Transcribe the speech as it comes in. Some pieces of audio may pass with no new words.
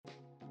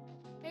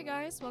Hey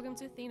guys, welcome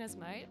to Athena's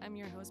Might. I'm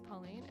your host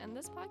Pauline, and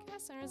this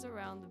podcast centers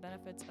around the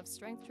benefits of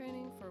strength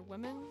training for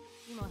women,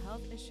 female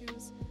health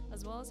issues,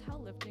 as well as how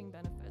lifting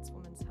benefits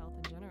women's health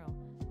in general.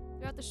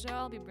 Throughout the show,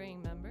 I'll be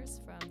bringing members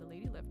from the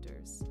Lady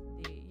Lifters,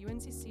 the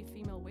UNCC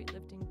female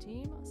weightlifting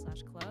team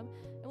 / club,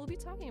 and we'll be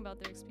talking about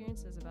their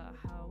experiences about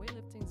how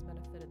weightlifting's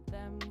benefited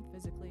them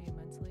physically,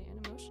 mentally,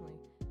 and emotionally.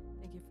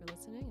 Thank you for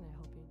listening, and I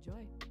hope you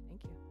enjoy.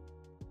 Thank you.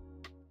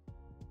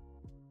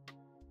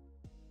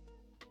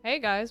 Hey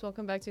guys,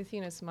 welcome back to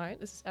Athena's Smart.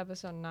 This is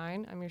episode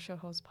 9. I'm your show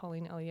host,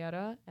 Pauline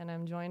Eliera, and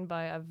I'm joined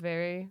by a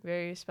very,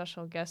 very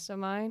special guest of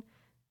mine.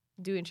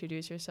 Do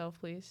introduce yourself,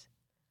 please.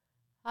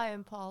 Hi,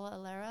 I'm Paula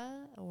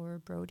Alera, or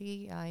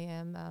Brody. I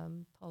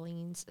am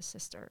Pauline's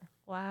sister.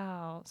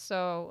 Wow.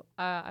 So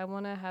I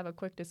want to have a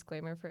quick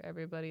disclaimer for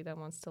everybody that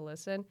wants to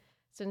listen.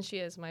 Since she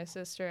is my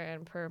sister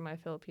and per my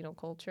Filipino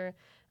culture,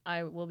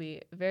 I will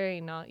be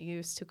very not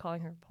used to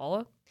calling her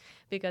Paula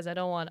because I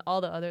don't want all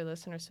the other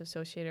listeners to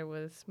associate her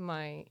with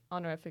my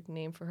honorific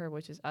name for her,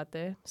 which is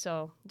Ate.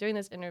 So during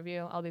this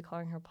interview, I'll be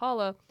calling her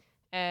Paula.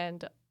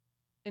 And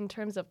in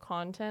terms of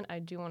content, I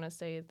do want to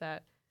say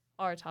that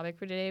our topic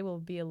for today will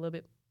be a little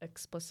bit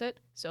explicit.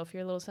 So if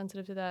you're a little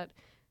sensitive to that,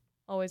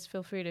 always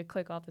feel free to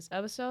click off this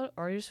episode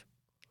or just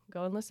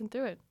go and listen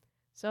through it.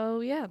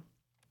 So yeah.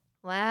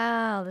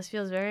 Wow, this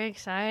feels very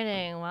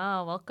exciting.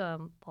 Wow,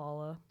 welcome,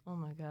 Paula. Oh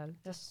my God,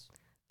 this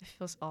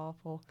feels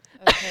awful.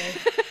 Okay.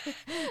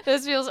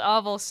 This feels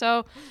awful.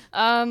 So,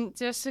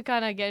 just to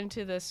kind of get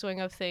into the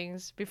swing of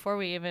things before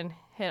we even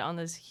hit on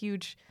this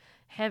huge,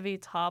 heavy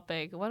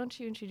topic, why don't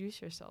you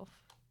introduce yourself?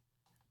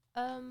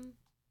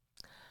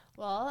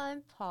 Well,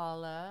 I'm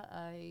Paula.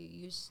 I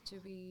used to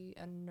be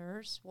a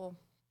nurse. Well,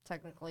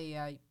 technically,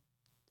 I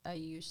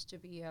used to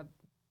be a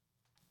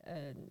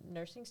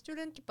nursing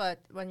student, but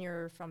when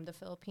you're from the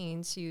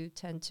Philippines, you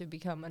tend to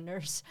become a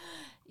nurse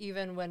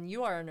even when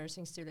you are a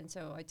nursing student.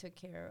 So I took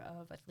care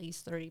of at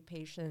least 30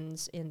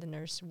 patients in the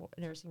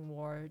nursing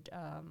ward.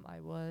 I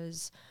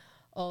was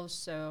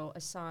also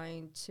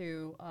assigned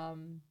to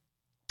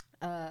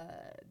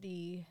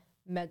the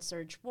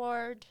med-surg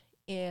ward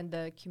and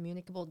the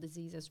communicable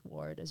diseases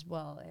ward as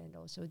well, and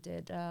also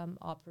did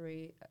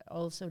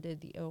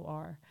the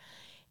OR.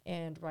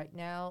 And right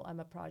now, I'm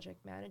a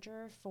project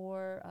manager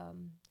for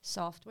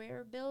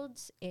software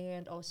builds,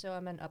 and also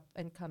I'm an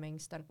up-and-coming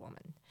stunt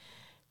woman.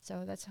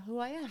 So that's who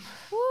I am.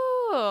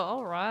 Woo!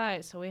 All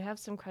right, so we have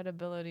some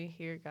credibility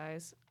here,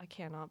 guys. I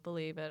cannot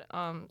believe it.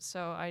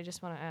 So I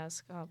just want to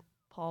ask,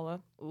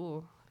 Paula.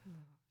 Ooh,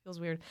 feels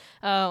weird.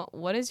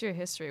 What is your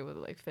history with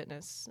like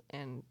fitness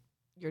and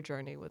your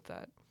journey with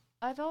that?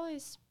 I've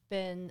always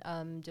been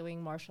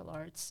doing martial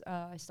arts.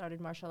 I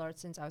started martial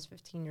arts since I was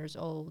 15 years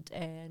old,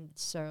 and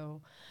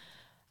so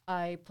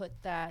I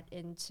put that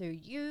into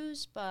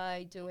use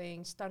by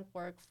doing stunt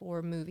work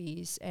for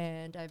movies,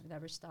 and I've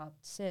never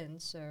stopped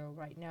since. So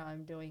right now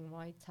I'm doing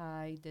Muay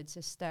Thai, did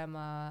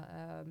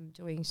Sistema,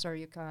 doing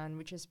Soryukan,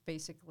 which is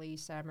basically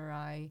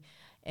samurai,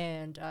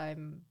 and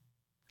I'm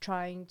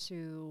trying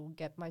to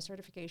get my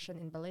certification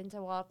in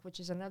Balintawak,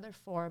 which is another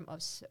form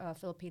of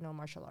Filipino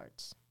martial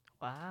arts.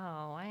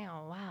 Wow.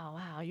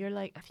 You're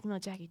like a female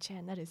Jackie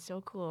Chan. That is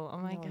so cool. Oh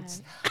my God.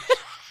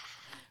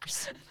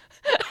 There's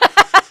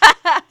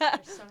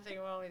something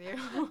wrong with you.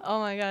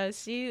 Oh my God.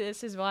 See,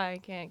 this is why I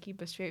can't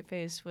keep a straight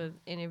face with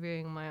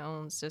interviewing my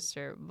own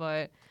sister.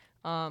 But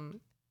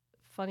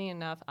funny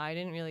enough, I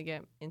didn't really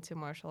get into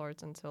martial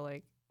arts until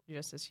like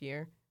just this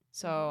year.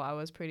 So I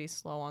was pretty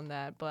slow on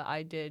that. But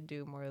I did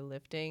do more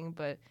lifting.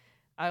 But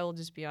I will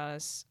just be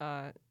honest,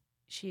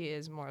 she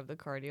is more of the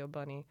cardio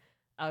bunny.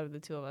 Out of the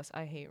two of us,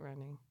 I hate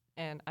running,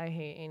 and I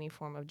hate any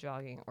form of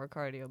jogging or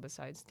cardio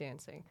besides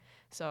dancing.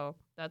 So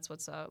that's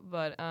what's up.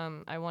 But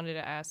I wanted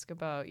to ask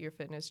about your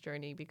fitness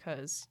journey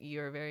because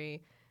you're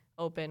very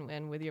open,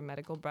 and with your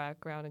medical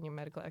background and your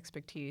medical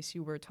expertise,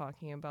 you were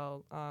talking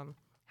about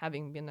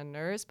having been a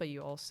nurse, but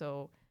you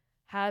also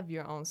have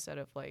your own set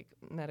of like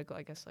medical,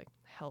 I guess, like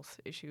health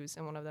issues,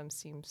 and one of them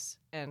seems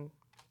and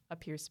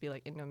appears to be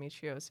like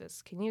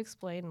endometriosis. Can you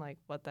explain like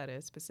what that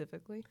is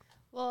specifically?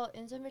 Well,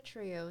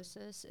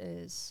 endometriosis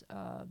is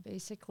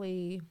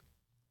basically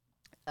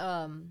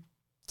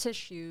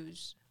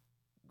tissues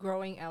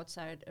growing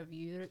outside of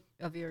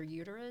your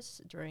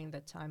uterus during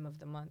the time of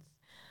the month.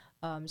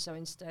 So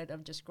instead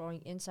of just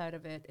growing inside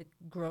of it, it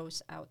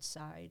grows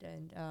outside.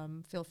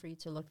 And feel free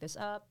to look this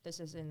up.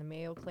 This is in the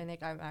Mayo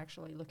Clinic. I'm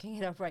actually looking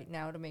it up right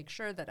now to make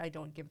sure that I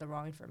don't give the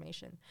wrong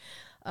information.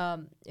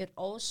 It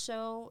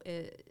also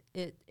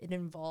it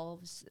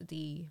involves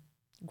the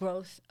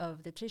growth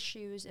of the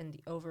tissues in the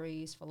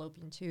ovaries,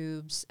 fallopian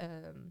tubes,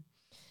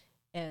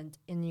 and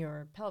in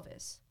your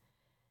pelvis.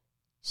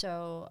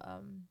 So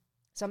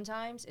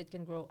sometimes it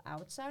can grow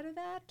outside of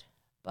that,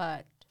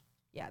 but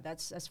yeah,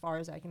 that's as far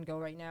as I can go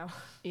right now.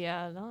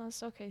 Yeah, no,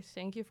 that's okay.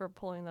 Thank you for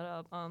pulling that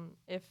up.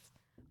 If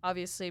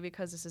obviously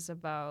because this is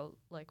about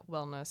like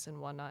wellness and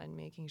whatnot and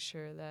making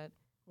sure that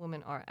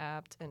women are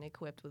apt and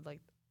equipped with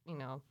like,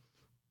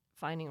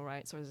 finding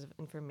right sources of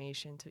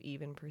information to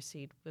even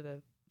proceed with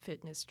a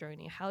fitness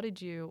journey. How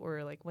did you,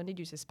 or like when did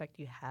you suspect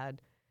you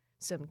had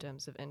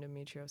symptoms of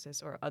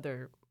endometriosis or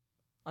other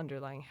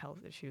underlying health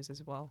issues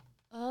as well?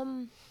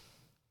 Um,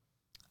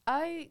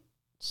 I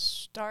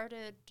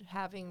started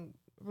having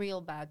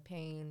real bad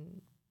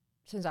pain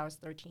since I was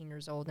 13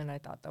 years old, and I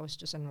thought that was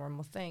just a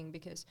normal thing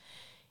because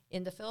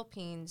in the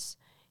Philippines,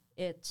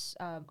 it's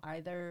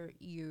either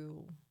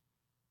you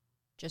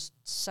just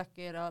suck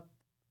it up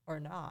or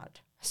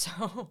not.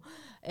 So,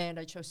 and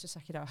I chose to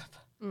suck it up.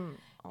 Mm.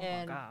 Oh my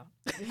And God.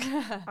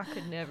 I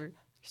could never. You're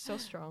so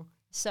strong.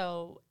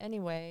 so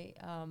anyway,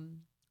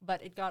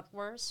 but it got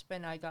worse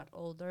when I got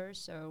older.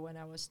 So when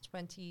I was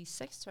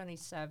 26,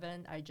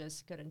 27, I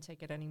just couldn't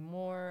take it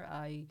anymore.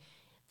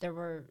 There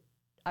were,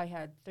 I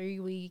had 3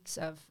 weeks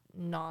of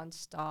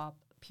nonstop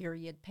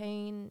period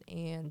pain,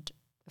 and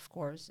of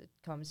course, it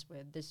comes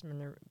with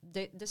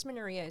dysmenorrhea.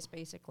 Dysmenorrhea is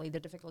basically the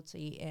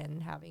difficulty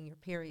in having your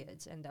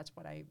periods, and that's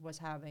what I was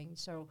having.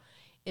 So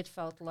it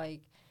felt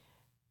like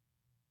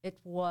it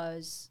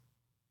was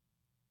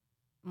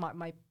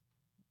my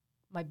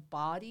my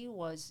body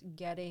was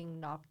getting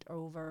knocked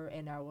over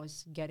and I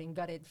was getting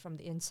gutted from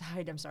the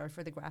inside. I'm sorry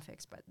for the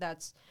graphics, but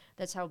that's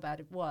how bad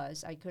it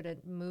was. I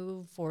couldn't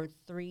move for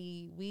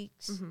 3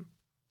 weeks Mm-hmm.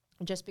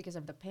 just because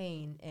of the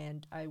pain.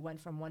 And I went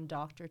from one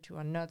doctor to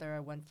another. I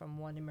went from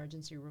one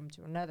emergency room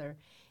to another.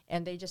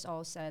 And they just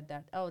all said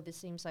that, oh, this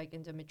seems like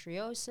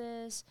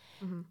endometriosis,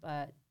 Mm-hmm.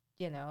 but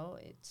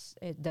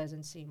it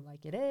doesn't seem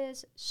like it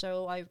is.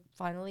 So I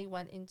finally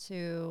went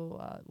to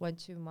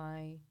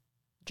my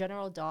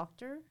general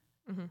doctor.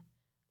 Mm-hmm.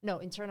 No,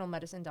 internal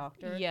medicine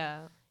doctor. Yeah.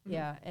 Mm-hmm.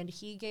 Yeah, and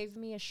he gave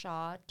me a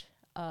shot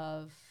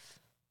of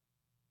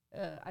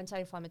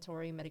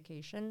anti-inflammatory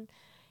medication,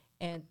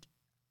 and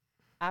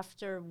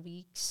after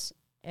weeks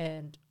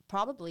and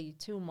probably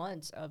 2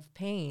 months of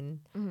pain,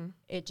 Mm-hmm.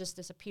 it just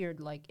disappeared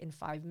like in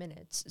 5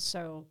 minutes.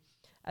 So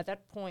at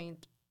that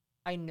point,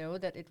 I know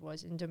that it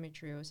was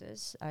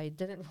endometriosis. I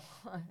didn't.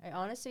 I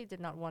honestly did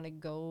not want to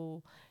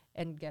go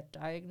and get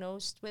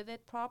diagnosed with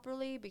it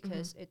properly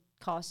because it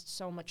costs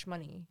so much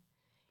money,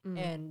 Mm-hmm.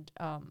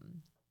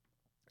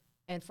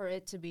 and for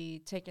it to be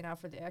taken out,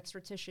 for the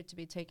extra tissue to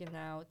be taken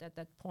out, at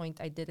that point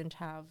I didn't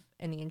have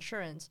any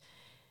insurance.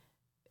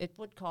 It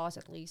would cost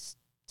at least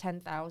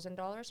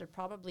 $10,000 or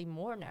probably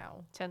more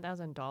now.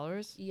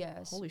 $10,000?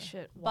 Yes. Holy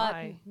shit. But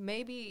Why?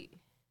 maybe,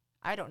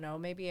 I don't know,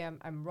 maybe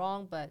I'm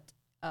wrong, but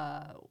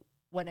uh,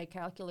 when I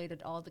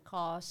calculated all the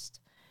cost,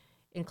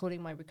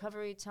 including my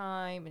recovery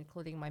time,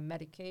 including my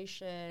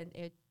medication,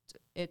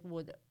 it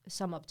would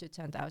sum up to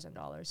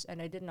 $10,000,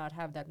 and I did not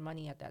have that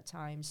money at that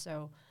time.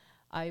 So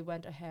I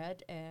went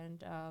ahead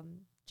and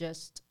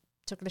just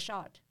took the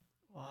shot.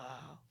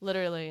 Wow.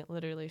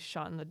 Literally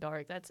shot in the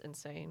dark. That's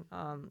insane.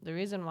 The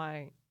reason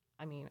why,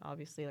 I mean,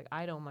 obviously, like,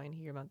 I don't mind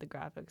hearing about the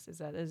graphics is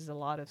that there's a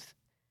lot of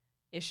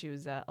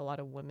issues that a lot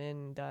of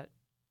women that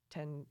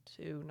tend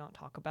to not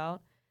talk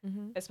about,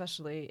 Mm-hmm.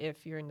 especially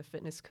if you're in the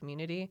fitness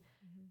community.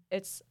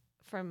 It's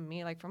from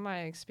me, like from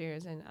my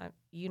experience, and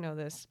you know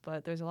this,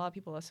 but there's a lot of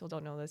people that still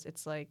don't know this.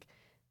 It's like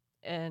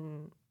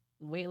in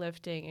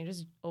weightlifting and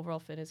just overall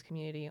fitness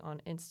community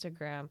on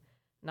Instagram,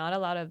 not a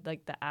lot of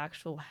like the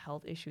actual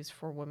health issues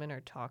for women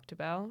are talked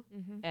about.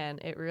 Mm-hmm. And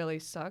it really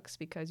sucks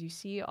because you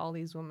see all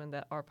these women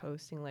that are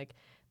posting like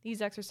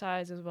these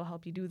exercises will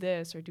help you do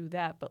this or do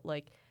that, but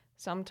like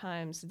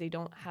sometimes they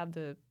don't have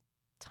the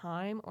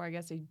time, or I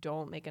guess they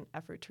don't make an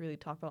effort to really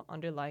talk about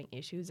underlying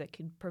issues that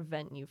could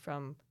prevent you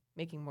from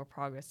making more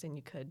progress than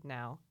you could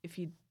now if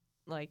you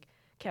like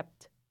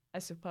kept, I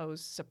suppose,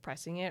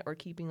 suppressing it or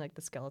keeping like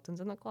the skeletons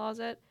in the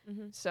closet.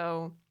 Mm-hmm.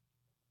 So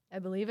I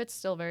believe it's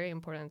still very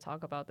important to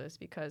talk about this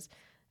because,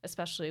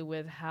 especially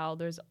with how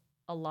there's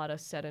a lot of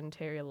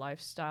sedentary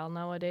lifestyle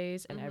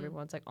nowadays and Mm-hmm.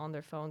 everyone's like on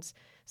their phones,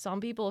 some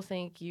people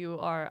think you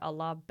are a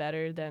lot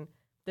better than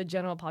the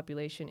general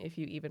population if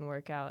you even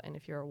work out and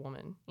if you're a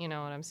woman. You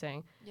know what I'm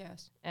saying?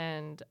 Yes.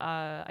 And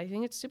I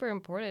think it's super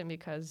important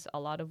because a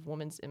lot of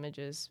women's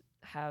images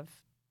have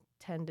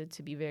tended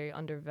to be very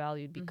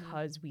undervalued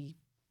because we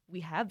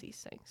have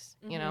these things,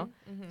 you know?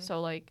 Mm-hmm.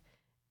 So like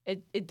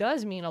it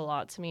does mean a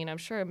lot to me, and I'm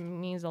sure it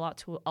means a lot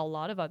to a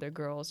lot of other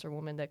girls or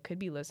women that could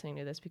be listening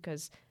to this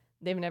because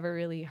they've never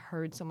really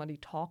heard somebody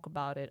talk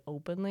about it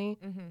openly,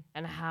 Mm-hmm.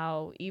 and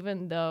how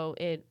even though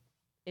it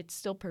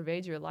still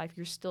pervades your life,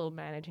 you're still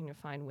managing to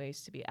find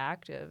ways to be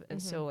active.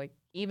 And so like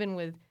even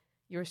with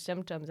your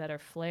symptoms that are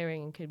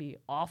flaring and could be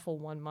awful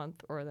 1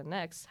 month or the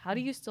next, how do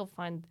you still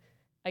find,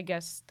 I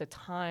guess, the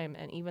time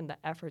and even the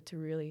effort to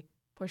really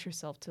push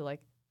yourself to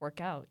like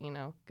work out, you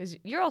know? Because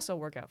you're also a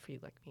workout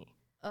freak like me.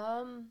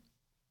 Um,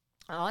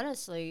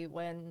 Honestly,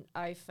 when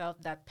I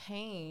felt that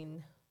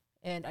pain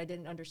and I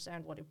didn't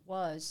understand what it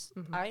was,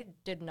 Mm-hmm. I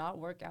did not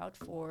work out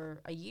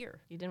for a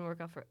year. You didn't work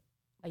out for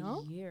A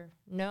No? year?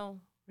 No.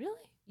 Really?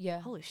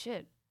 Yeah. Holy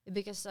shit.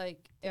 Because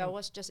like I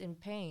was just in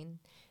pain.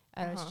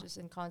 And I was Uh-huh. just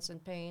in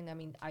constant pain. I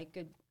mean, I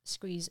could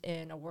squeeze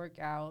in a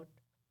workout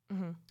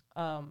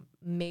Mm-hmm.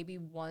 maybe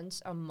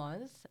once a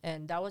month,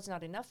 and that was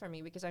not enough for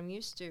me because I'm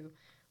used to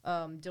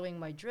doing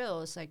my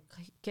drills like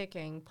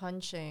kicking,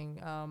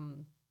 punching,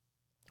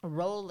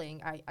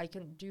 rolling. I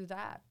couldn't do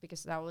that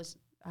because that was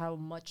how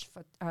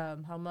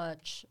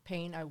much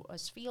pain I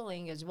was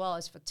feeling, as well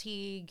as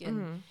fatigue, and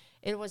Mm-hmm.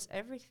 it was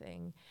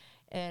everything.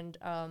 And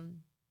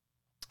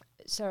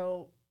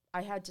so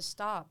I had to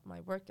stop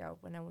my workout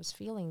when I was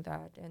feeling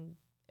that, and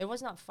it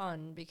was not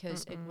fun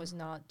because Mm-mm. it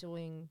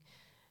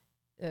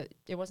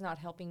was not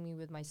helping me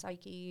with my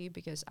psyche,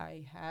 because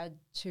I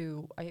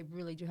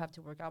really do have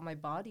to work out. My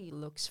body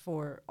looks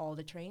for all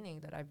the training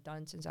that I've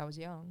done since I was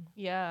young.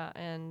 Yeah,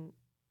 and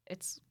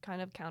it's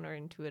kind of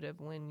counterintuitive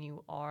when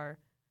you are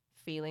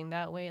feeling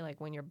that way, like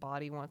when your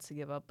body wants to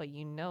give up, but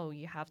you know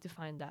you have to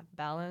find that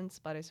balance.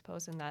 But I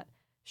suppose in that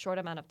short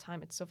amount of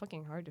time, it's so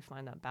fucking hard to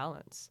find that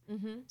balance.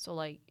 Mm-hmm. So,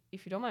 like,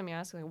 if you don't mind me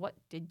asking, like, what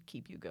did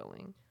keep you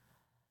going?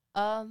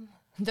 Um,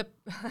 the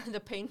the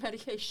pain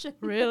medication.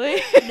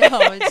 Really? No,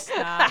 it's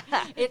not.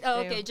 Okay,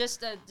 Damn.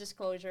 just a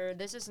disclosure.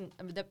 This isn't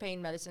the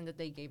pain medicine that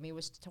they gave me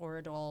was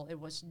Toradol. It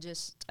was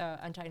just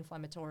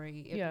anti-inflammatory.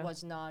 It Yeah.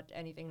 was not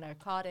anything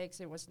narcotics.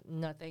 It was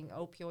nothing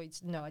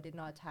opioids. No, I did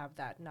not have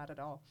that. Not at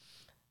all.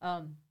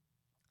 Um,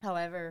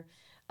 However,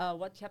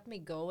 what kept me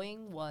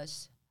going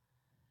was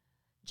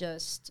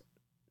just,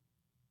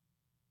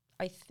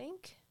 I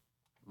think,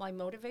 my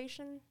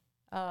motivation.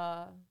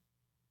 Uh,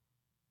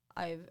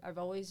 I've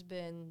always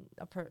been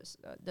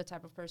the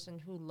type of person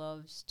who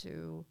loves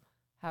to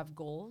have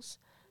goals.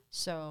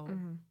 So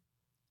Mm-hmm.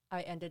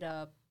 I ended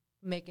up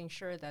making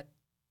sure that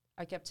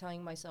I kept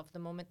telling myself, the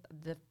moment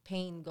the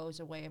pain goes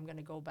away, I'm going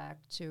to go back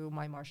to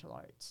my martial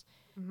arts.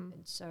 Mm-hmm.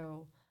 And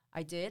so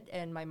I did,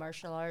 and my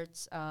martial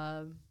arts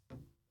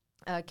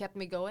kept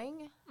me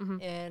going,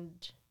 Mm-hmm.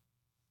 and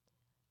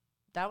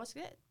that was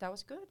it. That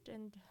was good.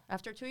 And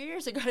after 2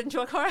 years, I got into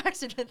a car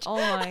accident. Oh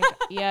my god.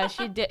 Yeah,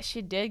 she did.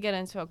 She did get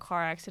into a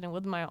car accident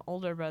with my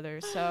older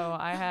brother. So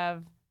I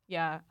have.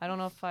 Yeah, I don't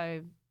know if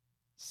I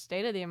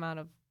stated the amount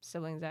of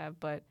siblings I have,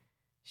 but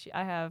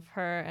I have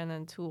her and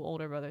then two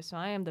older brothers. So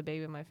I am the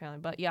baby in my family.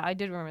 But yeah, I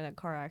did remember that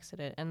car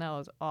accident, and that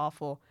was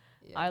awful.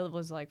 Yeah. I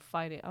was like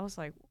fighting. I was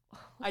like,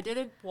 I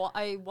didn't.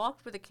 I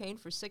walked with a cane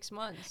for 6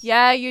 months.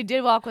 yeah, you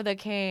did walk with a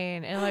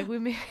cane, and like we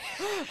made,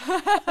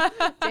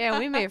 damn,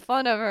 we made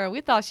fun of her. We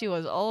thought she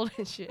was old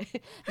and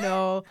shit.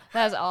 No,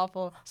 that's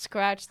awful.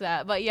 Scratch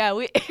that. But yeah,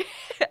 we.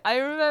 I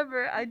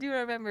do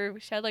remember.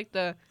 She had like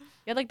you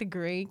had like the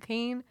gray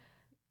cane.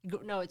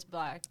 No, it's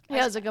black.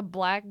 Yeah, it was like a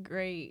black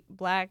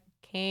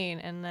cane,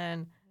 and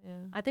then Yeah.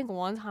 I think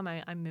one time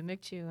I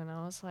mimicked you, and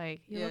I was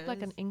like, "You look like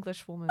Yes. an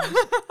English woman."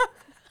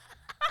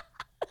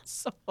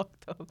 So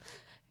fucked up.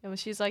 And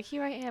she's like,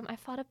 "Here I am. I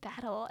fought a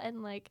battle,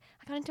 and like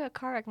I got into a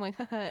car wreck." I'm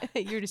like,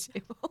 "You're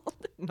disabled."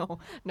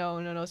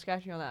 No.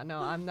 Scratch me on that. No,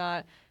 I'm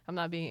not. I'm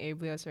not being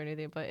ableist or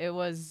anything. But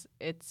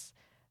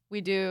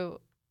we do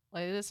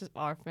like this is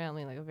our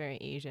family like a very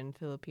Asian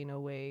Filipino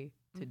way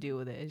to deal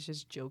with it. It's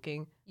just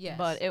joking. But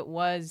Yes. it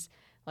was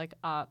like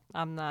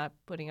I'm not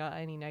putting out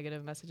any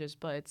negative messages,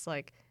 but it's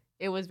like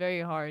it was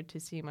very hard to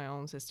see my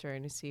own sister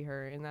and to see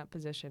her in that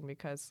position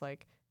because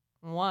like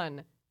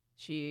one,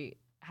 she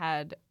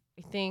had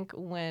I think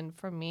when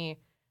for me,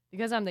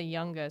 because I'm the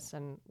youngest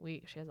and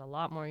she has a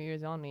lot more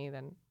years on me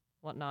than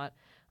whatnot,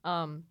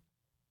 um,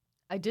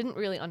 I didn't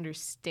really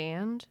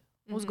understand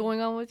what was Mm-hmm.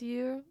 going on with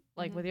you,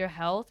 like Mm-hmm. with your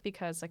health,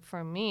 because like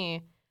for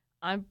me,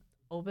 I'm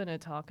open to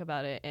talk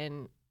about it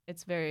and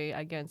it's very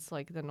against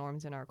like the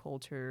norms in our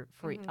culture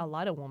for Mm-hmm. a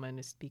lot of women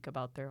to speak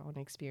about their own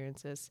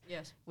experiences,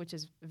 Yes. which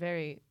is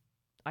very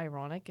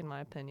ironic in my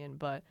opinion.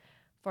 But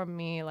for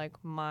me, like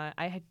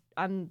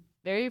I'm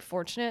very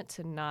fortunate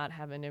to not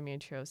have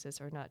endometriosis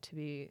or not to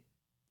be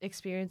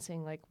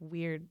experiencing like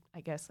weird,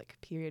 I guess, like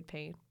period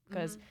pain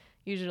because Mm-hmm.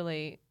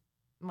 usually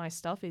my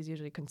stuff is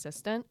usually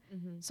consistent.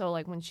 Mm-hmm. So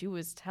like when she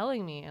was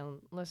telling me, and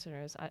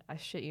listeners, I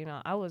shit you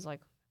not, I was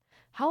like,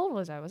 how old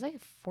was I? Was I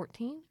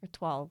 14 or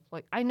 12?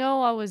 Like I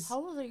know I was. How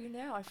old are you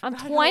now? I I'm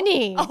forgot.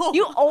 20. Oh.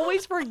 You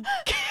always forget.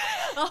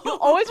 You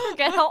always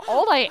forget how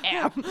old I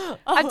am.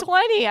 I'm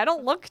 20. I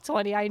don't look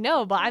 20. I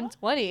know, but I'm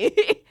 20.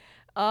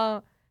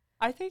 uh,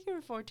 I think you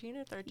were 14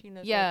 or 13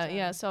 at that yeah.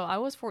 time. So I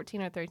was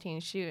 14 or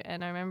 13.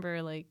 And I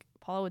remember like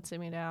Paula would sit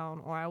me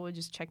down, or I would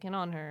just check in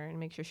on her and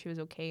make sure she was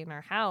okay in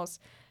our house.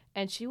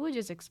 And she would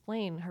just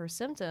explain her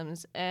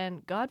symptoms.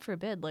 And God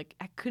forbid, like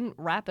I couldn't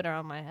wrap it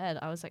around my head.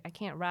 I was like, I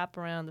can't wrap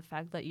around the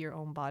fact that your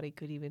own body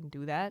could even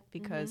do that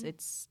because Mm-hmm.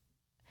 it's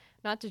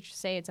not to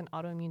say it's an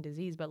autoimmune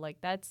disease, but like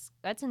that's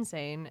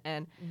insane.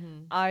 And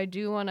Mm-hmm. I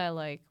do want to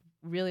like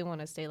really want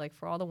to say like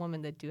for all the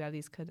women that do have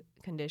these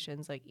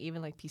conditions, like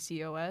even like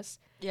PCOS,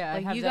 Yeah, I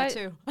like have you that guys,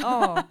 too.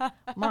 oh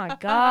my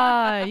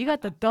God, you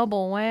got the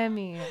double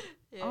whammy.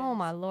 Oh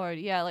my Yes. Lord.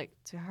 Yeah, like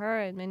to her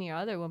and many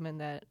other women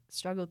that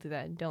struggle through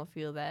that and don't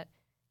feel that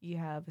you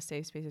have a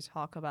safe space to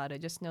talk about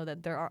it, just know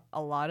that there are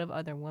a lot of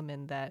other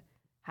women that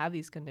have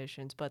these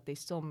conditions, but they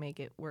still make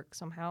it work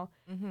somehow.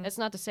 Mm-hmm. It's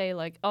not to say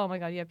like, oh my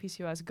God, you have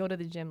PCOS, go to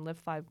the gym, lift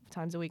 5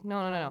 times a week.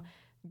 No. No.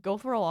 Go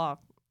for a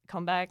walk,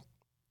 come back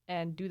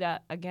and do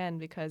that again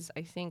because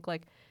I think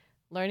like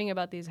learning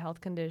about these health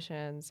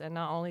conditions and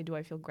not only do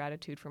I feel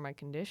gratitude for my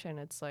condition,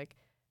 it's like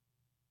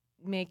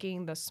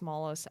making the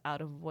smallest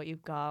out of what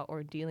you've got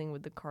or dealing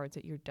with the cards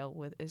that you're dealt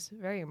with is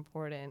very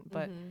important.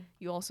 But Mm-hmm.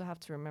 you also have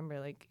to remember,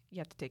 like, you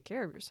have to take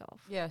care of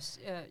yourself. Yes,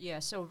 yeah.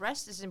 So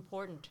rest is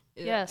important.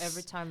 Every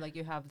Yes. time like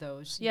you have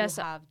those, you Yes.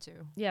 have to.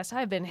 Yes,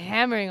 I've been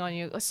hammering on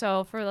you.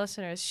 So for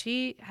listeners,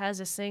 she has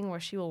this thing where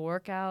she will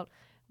work out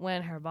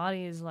when her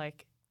body is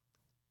like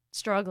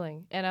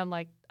struggling. And I'm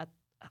like,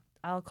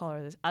 I'll call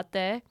her this.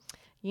 Ate,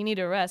 you need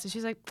to rest. And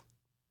she's like,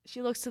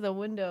 she looks to the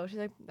window. She's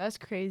like, that's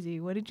crazy.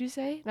 What did you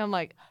say? And I'm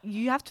like,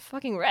 you have to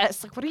fucking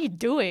rest. Like, what are you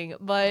doing?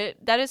 But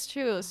that is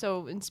true.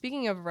 So, in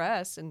speaking of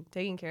rest and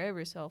taking care of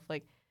yourself,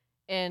 like,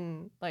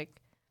 in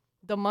like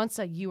the months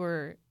that you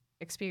were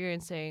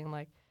experiencing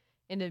like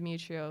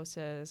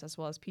endometriosis as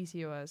well as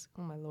PCOS,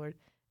 oh my lord,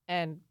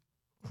 and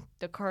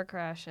the car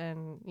crash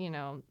and,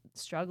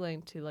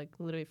 struggling to like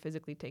literally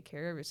physically take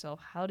care of yourself,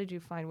 how did you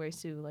find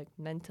ways to like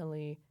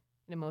mentally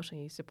and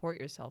emotionally support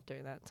yourself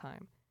during that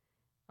time?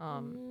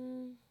 Um,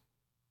 Mm,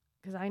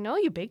 because I know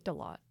you baked a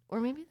lot,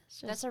 or maybe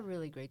that's that's just. a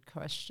really great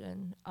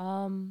question.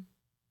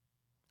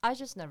 I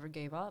just never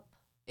gave up.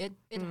 It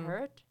Mm,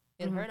 hurt.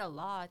 It mm-hmm, hurt a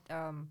lot.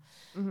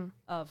 mm-hmm.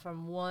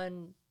 From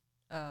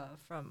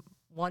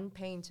one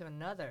pain to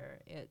another.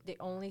 The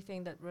only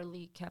thing that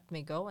really kept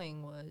me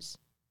going was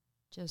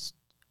just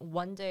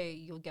one day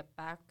you'll get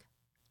back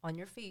on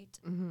your feet.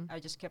 Mm-hmm. I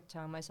just kept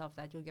telling myself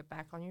that you'll get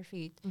back on your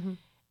feet Mm-hmm.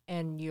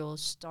 and you'll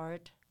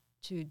start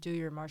to do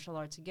your martial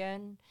arts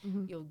again.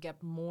 Mm-hmm. You'll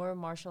get more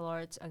martial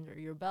arts under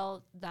your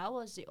belt. That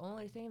was the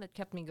only thing that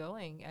kept me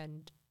going.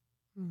 And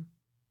Mm.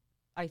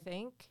 I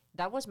think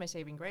that was my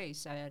saving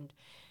grace. And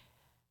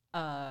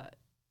uh,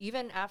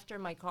 even after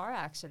my car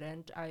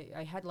accident,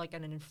 I had like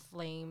an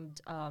inflamed,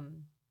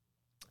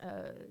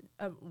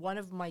 one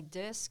of my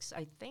discs,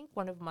 I think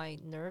one of my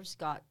nerves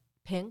got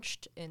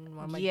pinched in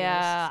one of my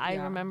Yeah, discs. I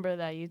Yeah. remember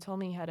that. You told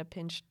me you had a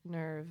pinched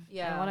nerve. And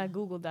when Yeah. I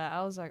Googled that,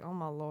 I was like, oh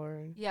my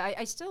lord. Yeah,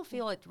 I still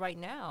feel it right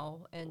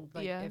now, and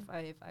like Yeah. if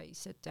I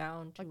sit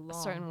down too Like a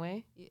long, certain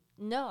way?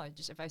 no,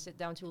 just if I sit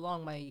down too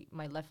long,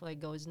 my left leg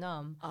goes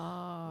numb.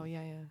 Oh,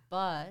 yeah, yeah.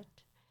 But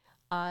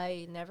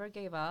I never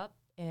gave up,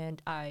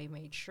 and I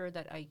made sure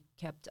that I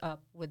kept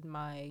up with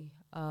my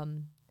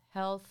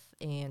health,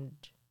 and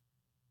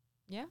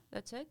yeah,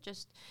 that's it.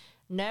 Just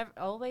never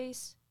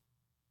always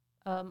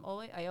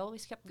I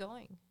always kept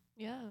going,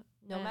 Yeah.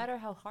 no matter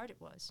how hard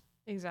it was.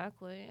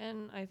 Exactly.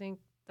 And I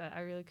think that I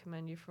really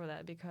commend you for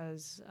that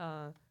because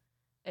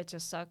it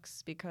just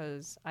sucks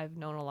because I've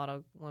known a lot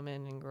of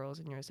women and girls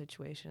in your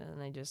situation and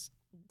they just,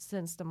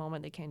 since the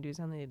moment they can't do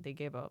something, they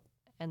give up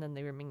and then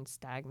they remain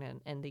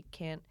stagnant and they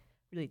can't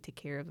really take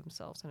care of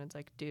themselves. And it's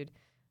like, dude,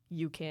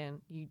 you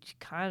can. You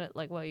kind of,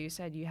 like what you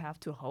said, you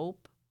have to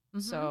hope. Mm-hmm.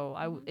 So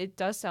Mm-hmm. it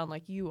does sound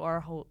like you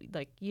are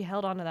like you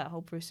held on to that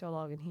hope for so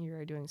long, and here you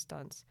are doing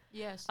stunts.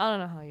 Yes. I don't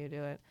know how you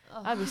do it.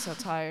 I'd be so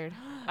tired.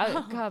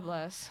 God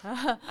bless.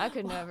 I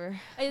could Well, never.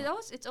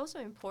 it's also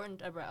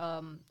important of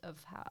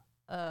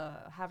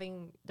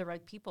having the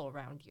right people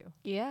around you.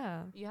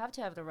 Yeah. You have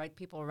to have the right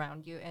people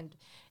around you, and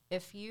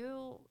if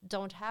you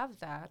don't have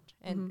that,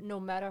 and Mhm. no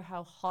matter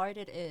how hard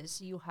it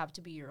is, you have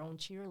to be your own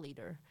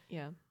cheerleader.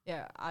 Yeah.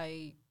 Yeah,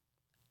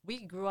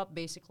 we grew up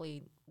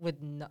basically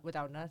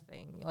without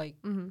nothing.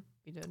 Like Mhm.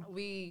 You did.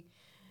 we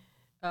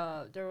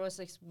there was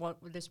this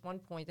one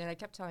point, and I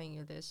kept telling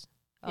you this.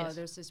 Yes.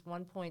 There's this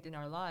one point in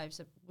our lives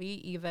that we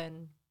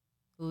even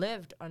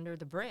lived under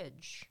the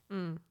bridge,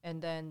 Mm.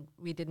 and then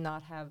we did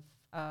not have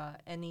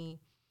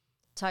any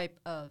type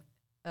of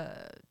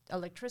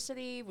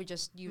electricity. We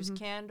just used Mhm.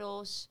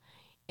 candles,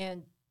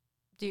 and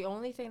the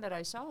only thing that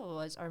I saw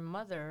was our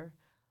mother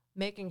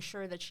making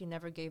sure that she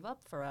never gave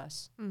up for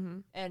us.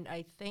 Mhm. And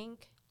I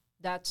think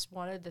that's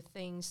one of the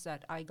things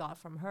that I got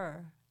from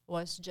her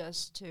was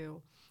just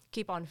to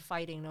keep on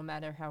fighting no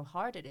matter how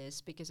hard it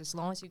is, because as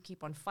long as you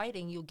keep on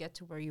fighting, you'll get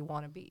to where you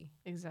want to be.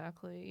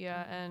 Exactly.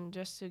 Yeah. And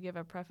just to give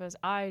a preface,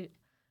 I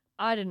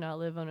did not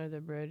live under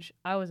the bridge.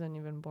 I wasn't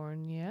even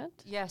born yet.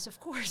 Yes, of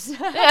course.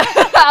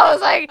 I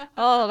was like,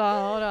 hold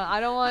on. I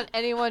don't want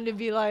anyone to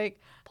be like,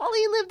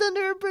 Pauline lived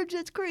under a bridge.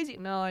 That's crazy.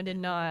 No, I did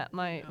not.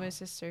 My No.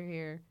 sister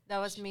here. That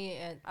was me,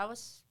 and I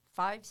was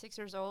 5, 6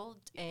 years old,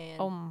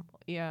 and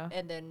Yeah.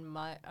 then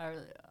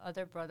our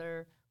other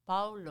brother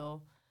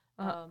Paulo,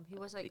 Uh, he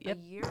was like a yep.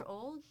 year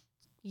old. No,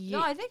 Yeah.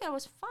 I think I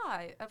was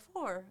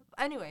 4.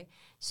 Anyway,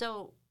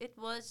 so it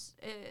was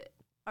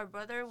our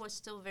brother was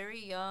still very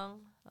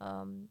young.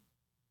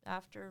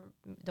 After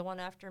the one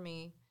after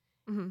me,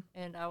 Mhm.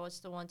 and I was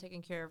the one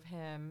taking care of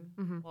him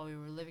Mhm. while we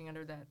were living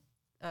under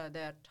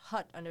that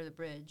hut under the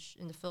bridge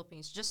in the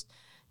Philippines. Just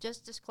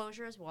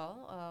disclosure as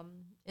well.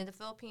 In the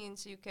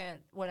Philippines, you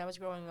can when I was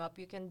growing up,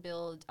 you can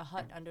build a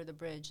hut under the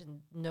bridge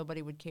and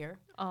nobody would care.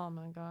 Oh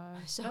my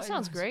gosh. So That it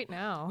sounds was great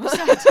now.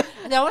 besides,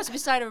 and that was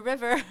beside a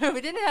river.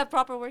 We didn't have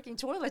proper working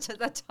toilets at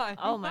that time.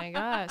 Oh my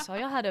gosh. So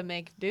y'all had to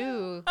make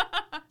do.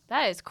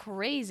 That is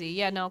crazy.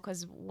 Yeah, no,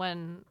 because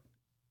when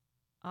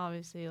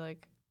obviously,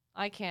 like,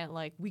 I can't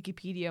like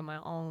Wikipedia my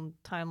own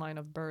timeline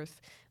of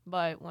birth,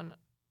 but when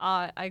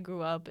I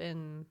grew up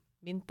in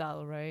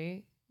Mintal,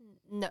 right?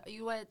 No,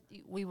 you went.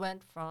 We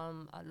went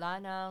from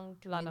Lanang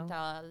to Lanang,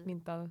 Mintal,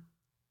 Mintal,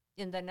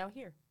 and then now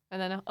here.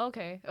 and then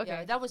okay, Yeah,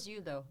 okay. that was you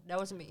though. That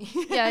was me.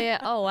 Yeah, yeah.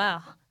 Oh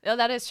wow. Oh,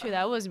 that is true.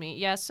 That was me.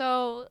 Yeah.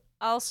 So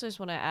I also just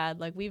want to add,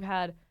 like, we've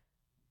had.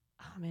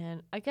 Oh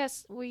man, I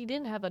guess we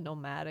didn't have a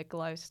nomadic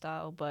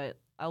lifestyle, but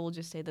I will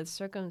just say the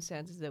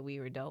circumstances that we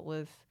were dealt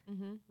with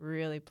Mhm.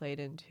 really played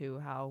into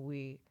how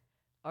we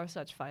are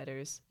such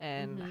fighters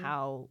and Mhm.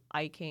 how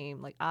I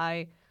came. Like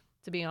I,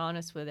 to be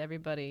honest with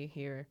everybody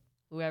here,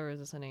 whoever is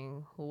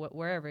listening,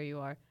 wherever you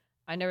are,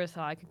 I never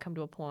thought I could come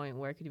to a point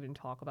where I could even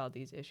talk about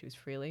these issues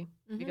freely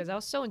Mhm. because I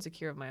was so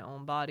insecure of my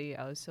own body.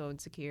 I was so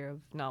insecure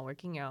of not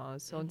working out. I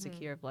was so Mhm.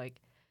 insecure of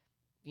like,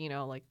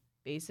 like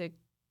basic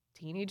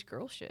teenage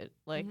girl shit. Mhm.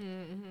 Like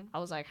Mhm. I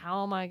was like,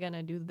 how am I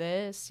gonna do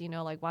this?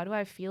 Like why do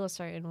I feel a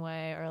certain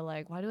way? Or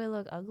like why do I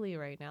look ugly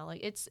right now?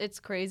 Like it's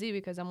crazy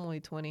because I'm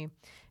only 20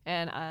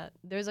 and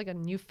there's like a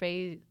new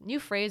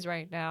phrase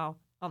right now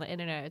on the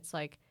internet. It's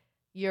like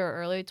your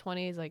early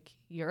 20s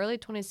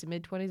to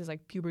mid 20s is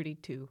like puberty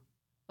 2.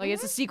 Like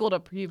it's a Mhm. sequel to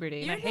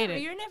puberty and I hate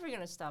it. You're never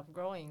gonna stop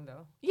growing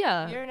though.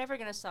 Yeah. You're never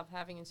gonna stop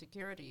having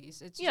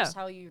insecurities. It's Yeah. just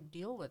how you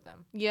deal with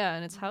them. Yeah,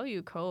 and it's how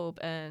you cope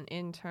and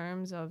in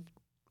terms of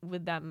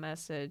with that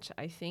message,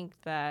 I think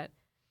that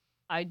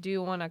I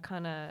do want to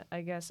kind of,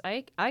 I guess,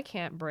 I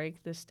can't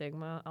break the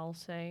stigma, I'll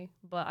say,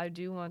 but I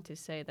do want to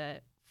say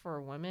that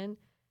for women,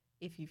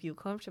 if you feel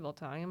comfortable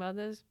talking about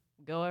this,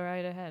 go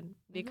right ahead Mhm.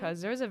 because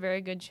there's a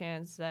very good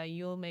chance that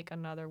you'll make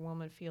another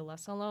woman feel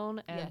less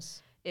alone. And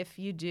Yes. if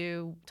you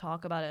do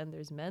talk about it and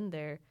there's men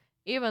there,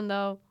 even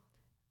though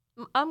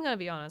I'm going to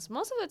be honest,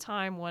 most of the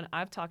time when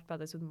I've talked about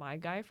this with my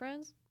guy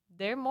friends,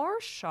 they're more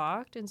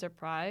shocked and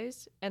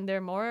surprised and they're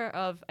more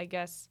of, I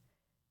guess,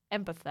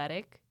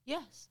 empathetic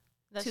Yes.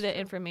 to That's the true.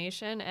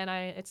 information. And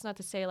it's not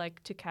to say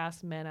like to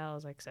cast men out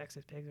as like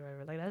sexist pigs or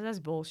whatever, like that's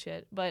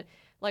bullshit, but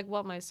like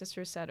what my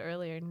sister said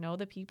earlier, know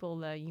the people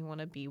that you want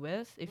to be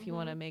with if you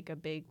want to Mhm. make a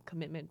big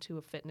commitment to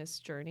a fitness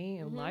journey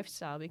and Mhm.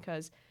 lifestyle,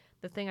 because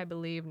the thing I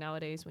believe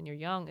nowadays when you're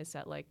young is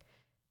that like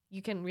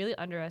you can really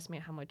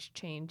underestimate how much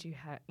change you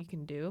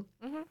can do,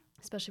 Mhm.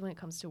 especially when it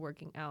comes to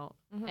working out.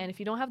 Mhm. And if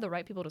you don't have the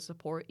right people to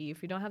support you,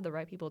 if you don't have the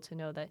right people to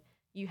know that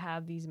you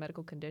have these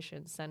medical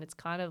conditions, then it's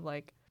kind of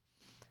like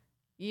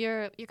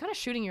you're kind of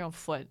shooting your own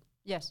foot,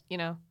 Yes. you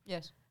know?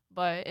 Yes.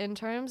 But in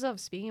terms of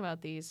speaking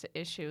about these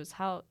issues,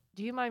 how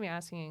do you mind me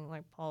asking,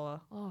 like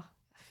Paula? Oh,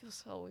 I feel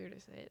so weird to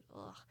say it.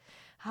 Ugh.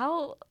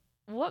 How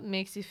what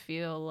makes you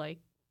feel like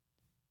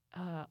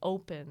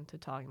open to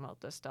talking about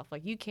this stuff?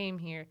 Like you came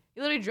here,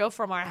 you literally drove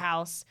from our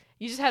house.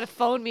 You just had a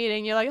phone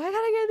meeting. You're like, I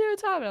gotta get there and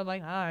talk. And I'm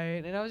like, all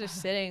right. And I was just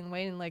sitting,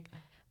 waiting, like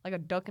a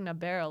duck in a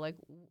barrel. Like,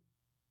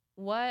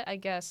 what I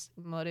guess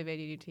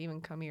motivated you to even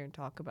come here and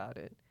talk about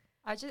it?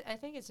 I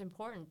think it's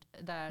important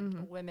that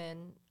Mm-hmm.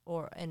 women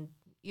or and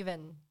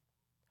even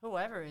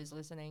whoever is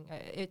listening,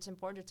 it's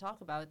important to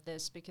talk about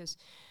this because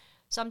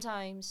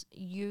sometimes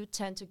you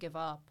tend to give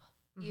up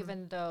Mm-hmm.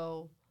 even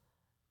though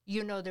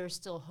you know there's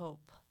still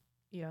hope.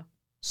 Yeah.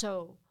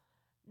 So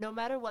no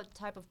matter what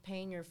type of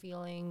pain you're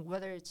feeling,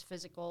 whether it's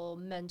physical,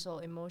 mental,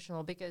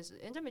 emotional, because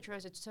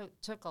endometriosis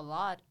took a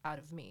lot out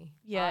of me.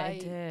 Yeah, it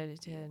did.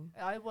 It did.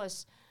 I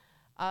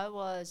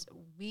was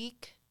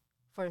weak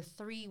for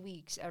 3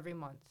 weeks every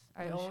month.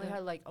 I Holy only shit.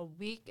 had like a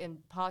week and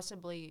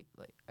possibly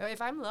like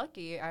if I'm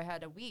lucky, I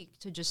had a week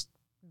to just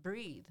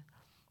breathe.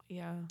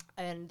 Yeah.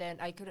 And then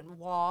I couldn't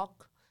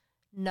walk,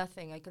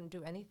 nothing. I couldn't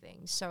do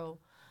anything. So,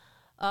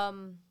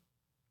 um,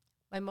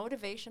 my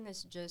motivation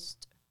is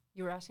just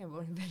you were asking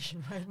about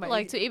motivation, right?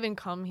 Like to even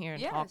come here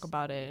and talk Yes,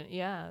 about it.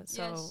 Yeah. yes.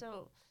 So,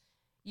 So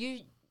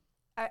you,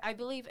 I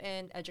believe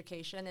in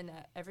education, and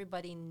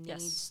everybody yes.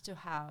 needs to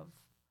have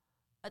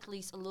at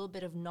least a little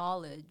bit of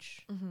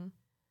knowledge Mm-hmm.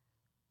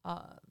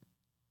 uh,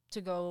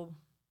 to go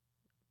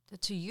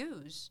to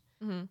use.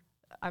 Mm-hmm.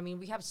 I mean,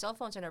 we have cell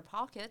phones in our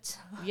pockets.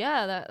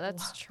 Yeah,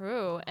 that's Wow.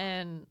 true.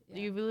 And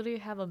Yeah. you literally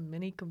have a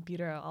mini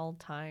computer at all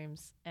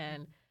times.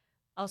 And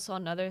also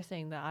another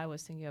thing that I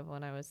was thinking of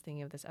when I was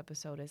thinking of this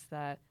episode is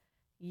that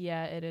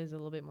yeah, it is a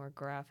little bit more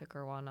graphic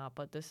or whatnot,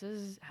 but this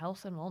is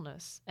health and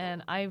wellness.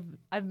 And I've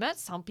met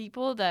some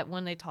people that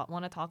when they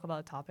want to talk about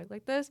a topic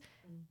like this,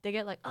 Mm. they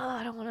get like, oh,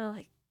 I don't want to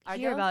like I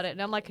hear don't. about it.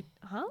 And I'm like,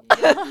 huh?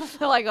 Yeah.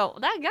 They're like, oh,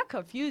 that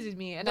confuses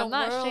me. And the I'm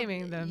not world,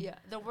 shaming them. yeah,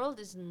 the world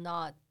is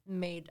not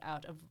made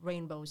out of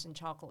rainbows and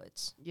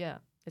chocolates. Yeah,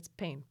 it's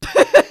pain.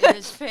 It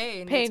is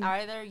pain. It's Pain.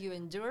 either you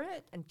endure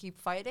it and keep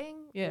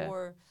fighting, Yeah.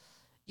 or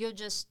you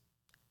just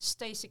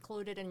stay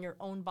secluded in your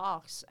own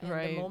box. And the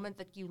Right. moment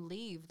that you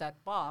leave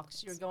that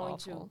box, you're It's going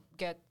to awful.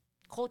 get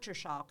culture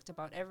shocked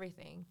about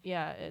everything.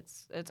 Yeah,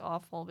 it's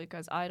awful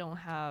because I don't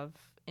have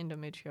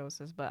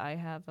endometriosis, but I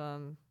have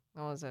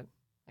what was it?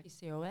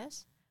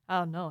 PCOS?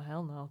 Oh no,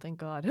 hell no, thank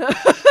God.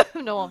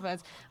 No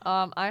offense.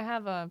 I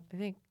have I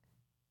think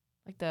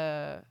like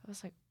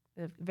what's like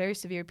the very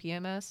severe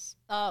PMS.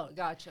 Oh,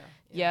 gotcha.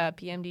 Yeah,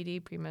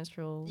 PMDD,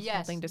 premenstrual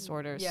something Yes.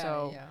 disorder. Yeah,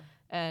 So, yeah.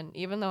 and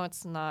even though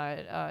it's not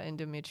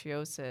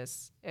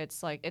endometriosis,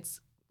 it's like it's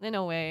in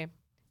a way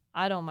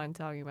I don't mind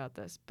talking about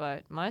this,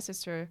 but my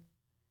sister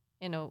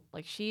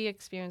like she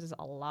experiences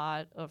a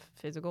lot of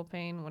physical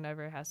pain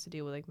whenever it has to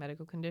do with like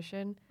medical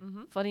condition.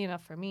 Mm-hmm. Funny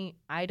enough for me,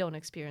 I don't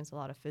experience a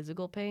lot of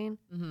physical pain,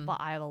 Mm-hmm. but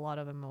I have a lot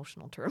of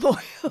emotional turmoil.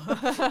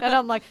 And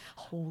I'm like,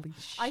 holy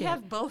shit. I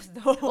have both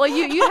though. Well,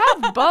 you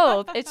have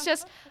both. It's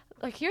just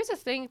like here's the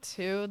thing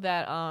too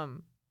that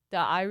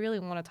I really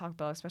want to talk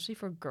about, especially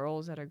for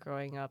girls that are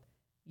growing up.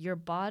 Your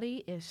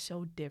body is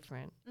so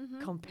different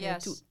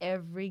compared to Yes.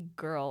 every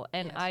girl.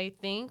 And Yes. I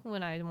think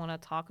when I want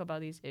to talk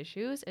about these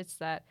issues, it's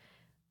that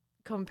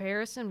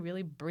comparison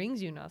really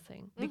brings you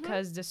nothing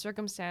because the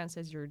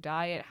circumstances, your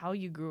diet, how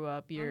you grew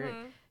up,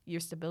 your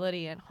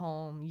stability at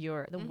home,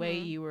 your the way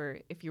you were,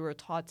 if you were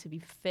taught to be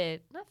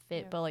fit, not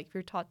fit, Yeah. but like if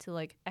you're taught to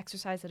like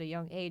exercise at a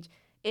young age,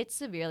 it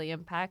severely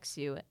impacts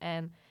you.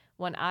 And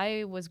when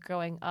I was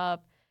growing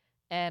up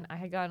and I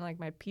had gotten like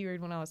my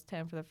period when I was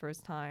 10 for the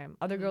first time,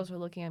 other girls were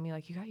looking at me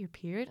like, you got your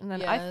period? And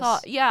then I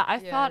thought, Yes. I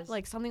thought Yes.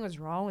 like something was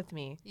wrong with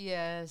me.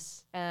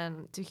 Yes.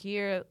 And to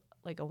hear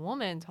like a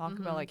woman talk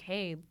about Mhm. like,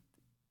 hey,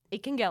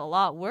 it can get a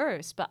lot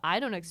worse, but I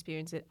don't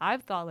experience it.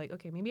 I've thought like,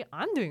 okay, maybe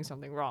I'm doing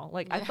something wrong.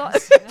 Like I thought,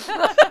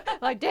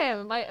 like,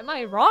 damn, am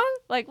I wrong?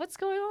 Like, what's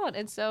going on?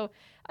 And so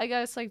I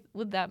guess like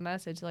with that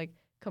message, like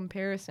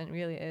comparison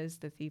really is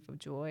the thief of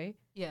joy.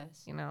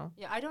 Yes. You know?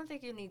 Yeah, I don't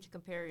think you need to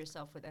compare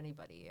yourself with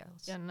anybody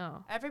else. Yeah,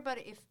 no.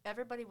 If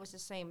everybody was the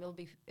same,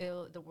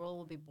 the world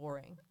will be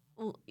boring.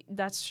 Well,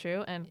 that's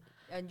true, and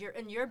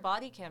your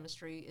body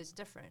chemistry is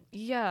different.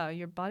 yeah,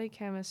 your body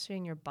chemistry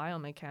and your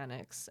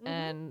biomechanics.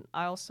 And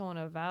I also want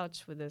to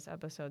vouch with this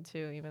episode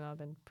too, even though I've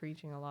been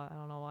preaching a lot. I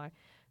don't know why.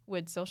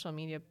 With social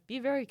media, be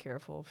very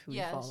careful of who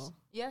you follow.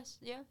 Yes.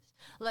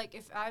 Like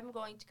if I'm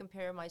going to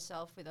compare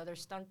myself with other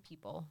stunt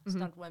people,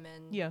 stunt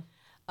women, Yeah.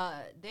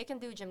 they can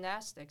do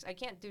gymnastics. I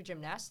can't do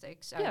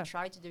gymnastics. Yeah. I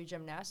tried to do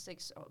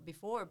gymnastics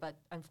before, but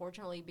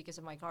unfortunately, because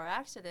of my car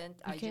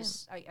accident,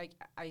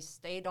 I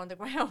stayed on the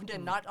ground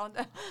and not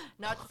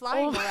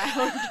flying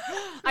around.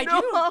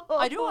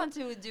 I do want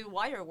to do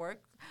wire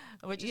work,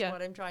 which is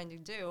what I'm trying to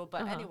do.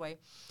 But anyway,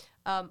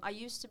 I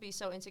used to be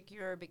so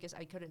insecure because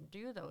I couldn't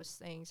do those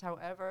things.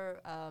 However,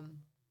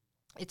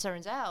 it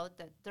turns out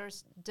that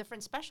there's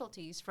different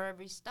specialties for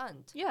every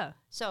stunt. Yeah.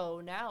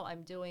 So now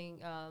I'm doing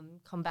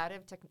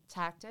combative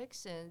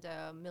tactics and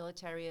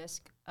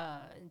military-esque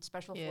and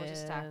special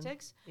forces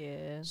tactics.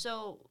 Yeah.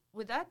 So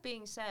with that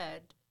being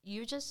said,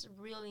 you just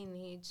really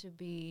need to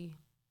be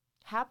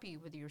happy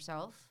with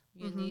yourself.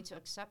 You need to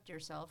accept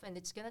yourself, and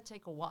it's going to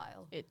take a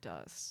while. It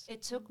does.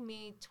 It took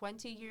me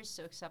 20 years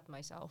to accept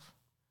myself.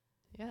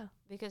 Yeah.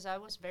 Because I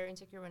was very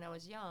insecure when I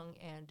was young,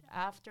 and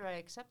after I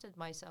accepted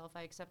myself,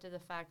 I accepted the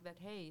fact that,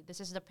 hey,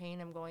 this is the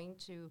pain I'm going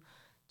to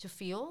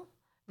feel.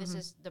 This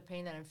is the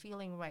pain that I'm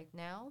feeling right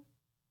now.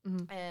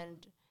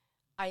 And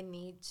I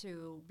need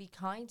to be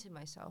kind to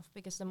myself,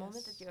 because the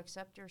moment that you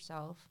accept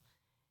yourself,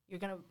 you're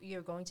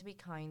going to be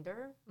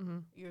kinder,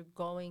 you're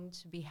going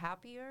to be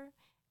happier,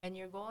 and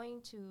you're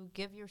going to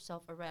give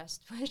yourself a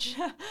rest, which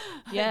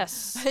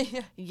yes.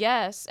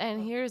 Yes.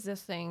 And here's the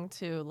thing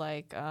too,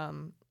 like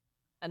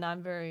and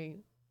I'm very,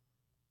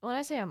 when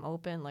I say I'm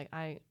open, like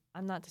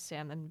I'm not to say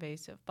I'm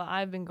invasive, but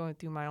I've been going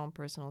through my own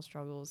personal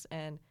struggles,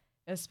 and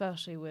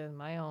especially with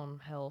my own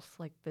health,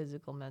 like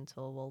physical,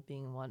 mental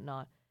well-being and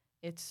whatnot.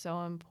 It's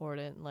so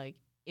important. Like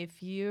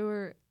if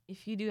you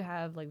do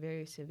have like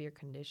very severe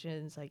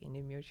conditions like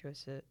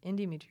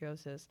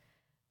endometriosis,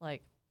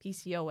 like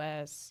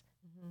PCOS,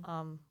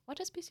 what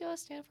does PCOS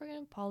stand for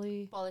again?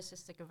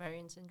 Polycystic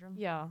ovarian syndrome.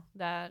 Yeah,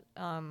 that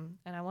and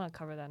I want to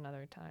cover that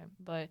another time.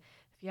 But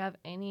if you have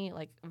any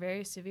like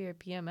very severe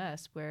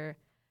PMS where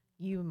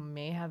you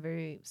may have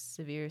very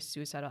severe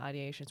suicidal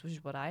ideations, which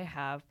is what I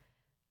have,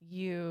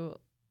 you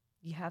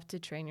have to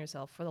train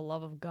yourself for the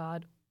love of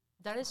God.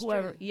 That is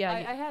Whoever, true. yeah,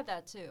 I had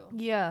that too.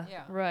 yeah,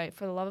 right.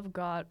 For the love of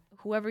God,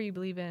 whoever you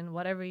believe in,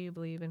 whatever you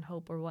believe in,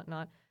 hope or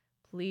whatnot,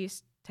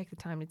 please take the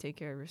time to take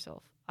care of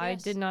yourself. I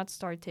did not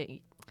start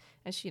taking,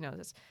 and she knows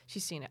this,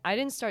 she's seen it. I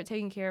didn't start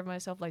taking care of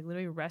myself, like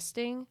literally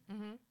resting,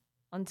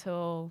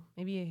 until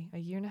maybe a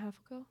year and a half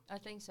ago. I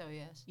think so,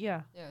 yes.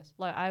 Yeah. Yes.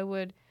 Like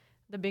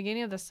the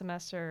beginning of the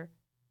semester,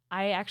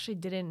 I actually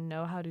didn't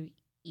know how to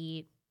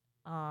eat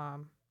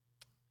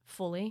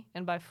fully.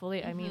 And by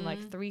fully, I mean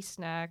like 3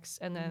 snacks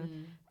and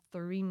then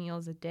 3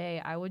 meals a day.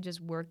 I would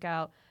just work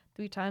out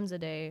 3 times a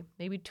day,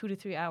 maybe 2 to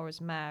 3 hours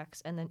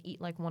max, and then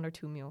eat like 1 or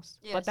 2 meals.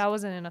 Yes. But that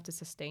wasn't enough to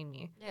sustain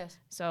me. Yes.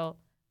 So,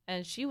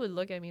 and she would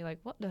look at me like,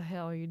 what the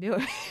hell are you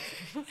doing?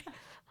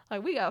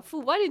 Like, we got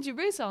food. Why didn't you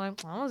bring some?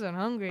 I wasn't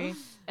hungry.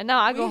 And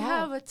now I go home. We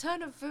have a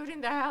ton of food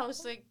in the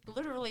house. Like,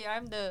 literally,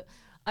 I'm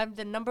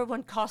the number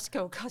one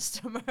Costco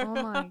customer.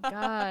 Oh my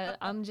God.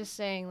 I'm just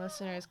saying,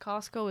 listeners,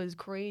 Costco is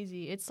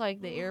crazy. It's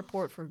like the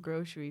airport for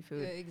grocery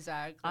food.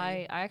 Exactly.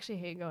 I actually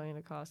hate going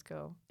to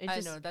Costco. I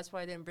know. That's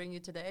why I didn't bring you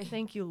today.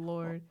 Thank you,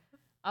 Lord.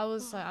 I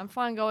was like, I'm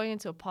fine going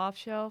into a pop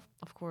shelf,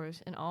 of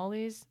course, and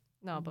Ollie's.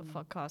 No, but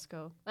fuck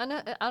Costco. I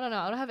don't know.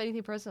 I don't have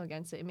anything personal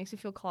against it. It makes me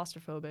feel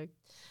claustrophobic.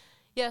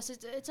 Yes,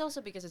 it's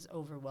also because it's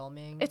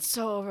overwhelming. It's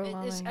so It's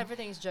overwhelming.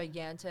 everything is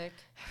gigantic.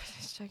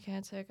 It's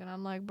gigantic, and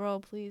I'm like, bro,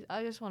 please,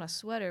 I just want a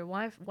sweater.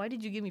 Why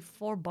did you give me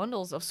 4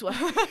 bundles of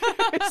sweaters?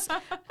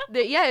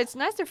 Yeah, it's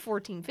nice they're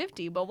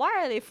 14.50, but why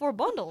are they 4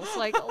 bundles?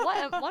 Like, what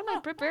am I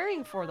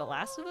preparing for? The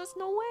Last of Us?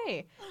 No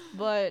way.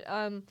 But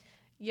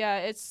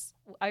yeah,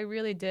 I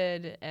really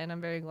did, and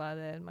I'm very glad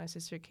that my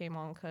sister came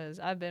on because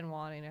I've been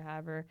wanting to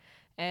have her,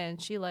 and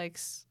she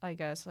likes, I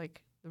guess,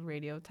 like the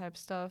radio type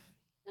stuff.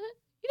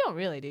 You don't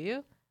really, do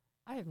you?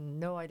 I have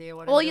no idea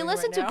what I'm Well, you doing right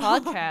listen to now.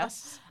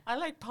 podcasts. I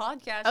like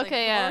podcasts, like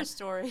Okay, horror yeah.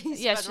 stories,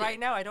 Yeah, but right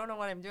now I don't know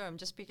what I'm doing. I'm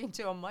just speaking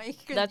to a mic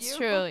with that's you.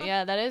 true.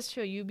 Yeah, that is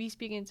true. You be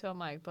speaking to a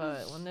mic,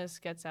 but when this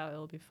gets out,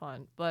 it'll be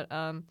fun. But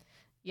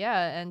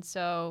yeah, and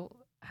so,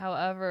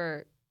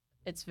 however,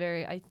 it's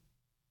very I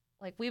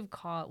like we've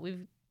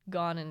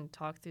gone and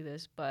talked through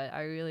this, but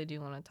I really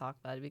do want to talk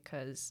about it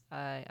because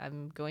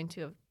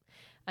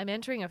I'm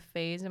entering a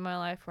phase in my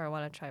life where I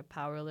want to try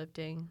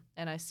powerlifting,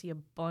 and I see a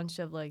bunch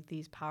of like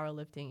these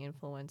powerlifting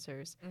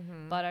influencers,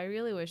 Mm-hmm. but I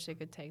really wish they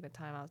could take the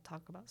time out to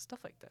talk about stuff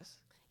like this.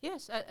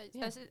 Yes,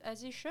 Yeah.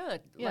 as you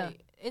should. Yeah.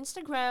 Like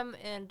Instagram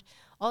and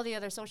all the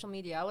other social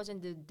media. I was in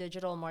the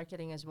digital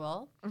marketing as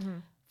well Mm-hmm.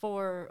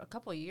 for a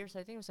couple of years.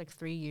 I think it was like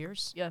 3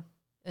 years. Yeah.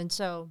 And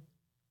so,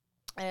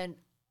 and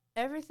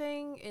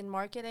everything in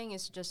marketing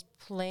is just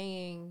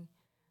playing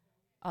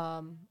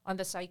on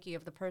the psyche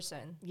of the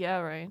person. Yeah.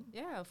 Right.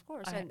 Yeah, of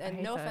course. I And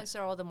hate no that. offense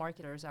to all the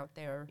marketers out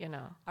there. You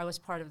know. I was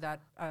part of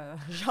that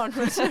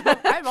genre. So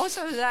I'm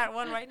also that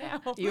one right now.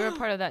 You were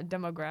part of that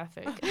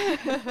demographic.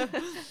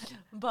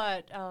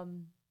 But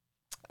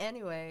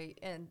anyway,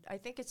 and I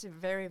think it's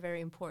very,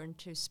 very important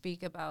to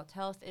speak about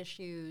health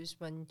issues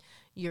when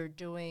you're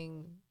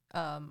doing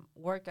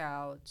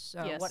workouts,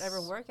 whatever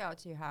Yes.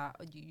 workouts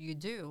you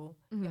do,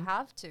 you Mhm.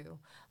 have to.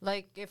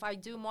 Like if I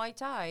do Muay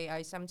Thai,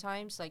 I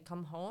sometimes like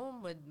come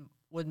home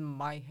with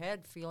my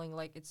head feeling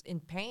like it's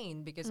in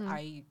pain because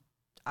I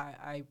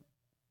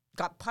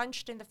got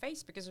punched in the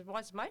face because it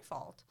was my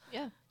fault.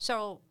 Yeah.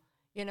 So,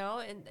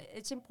 and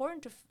it's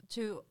important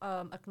to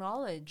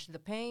acknowledge the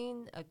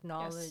pain,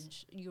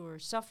 acknowledge your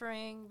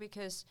suffering,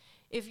 because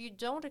if you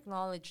don't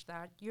acknowledge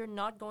that, you're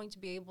not going to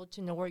be able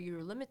to know where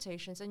your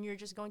limitations, and you're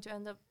just going to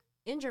end up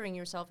injuring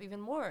yourself even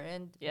more.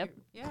 And Yep.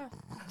 yeah.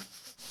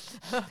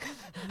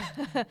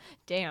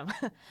 Damn.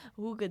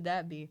 Who could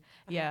that be?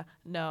 Yeah.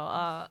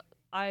 No.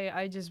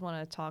 I just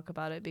want to talk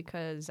about it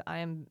because I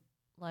am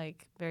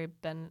like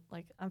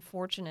I'm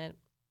fortunate,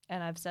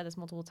 and I've said this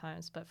multiple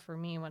times, but for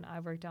me when I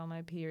worked out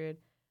my period,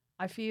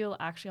 I feel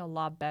actually a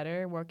lot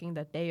better working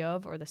the day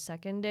of or the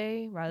second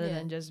day rather Yeah,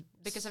 than just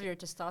because of your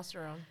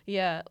testosterone.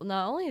 Yeah,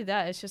 not only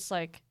that, it's just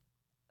like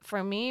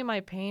for me, my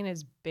pain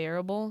is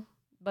bearable,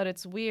 but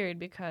it's weird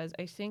because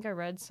I think I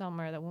read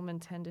somewhere that women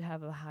tend to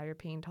have a higher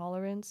pain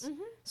tolerance.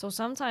 Mm-hmm. So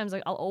sometimes,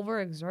 like, I'll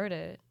overexert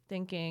it,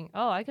 thinking,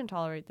 "Oh, I can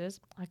tolerate this."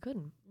 I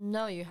couldn't.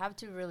 No, you have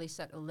to really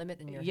set a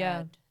limit in your Yeah,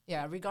 head.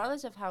 Yeah,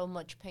 regardless of how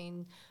much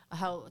pain,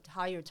 how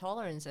high your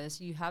tolerance is,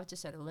 you have to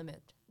set a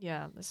limit.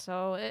 yeah.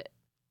 So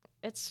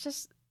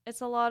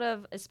it's a lot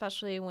of,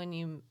 especially when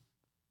you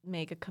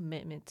make a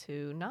commitment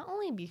to not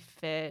only be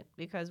fit,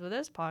 because with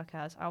this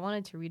podcast, I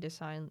wanted to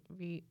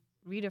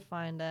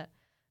redefine that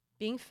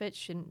being fit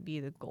shouldn't be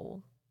the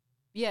goal.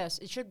 Yes,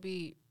 it should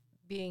be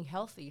being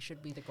healthy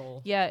should be the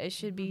goal. Yeah, it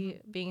should be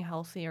being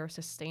healthy or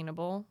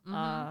sustainable.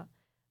 Mm-hmm.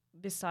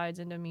 Besides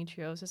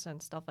endometriosis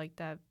and stuff like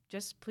that,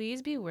 just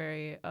please be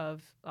wary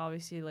of,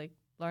 obviously, like,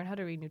 learn how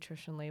to read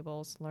nutrition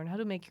labels, learn how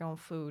to make your own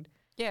food.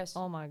 Yes,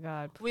 Oh my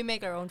God. we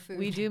make our own food.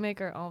 We do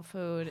make our own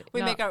food. We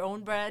No, make our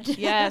own bread.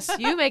 yes,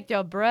 you make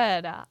your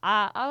bread.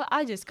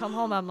 I just come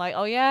home. I'm like,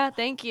 oh yeah,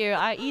 thank you.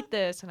 I eat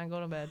this and I go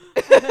to bed.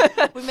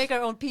 We make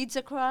our own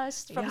pizza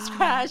crust from Yeah.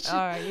 scratch. All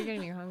right, you're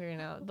getting me hungry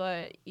now.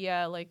 But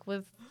yeah, like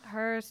with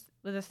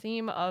the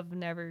theme of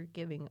never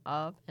giving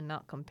up and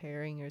not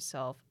comparing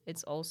yourself,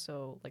 it's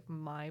also like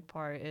my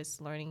part is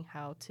learning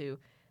how to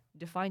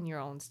define your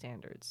own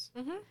standards.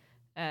 Mm-hmm.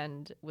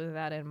 And with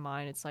that in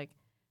mind, it's like,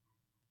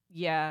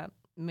 yeah,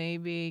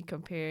 maybe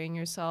comparing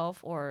yourself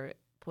or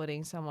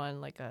putting someone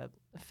like a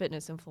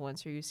fitness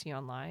influencer you see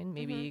online,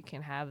 maybe Mm-hmm. you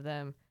can have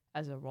them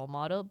as a role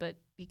model, but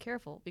be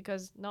careful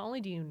because not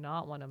only do you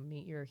not want to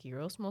meet your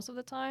heroes most of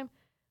the time,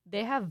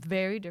 they have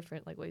very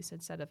different, like what you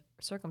said, set of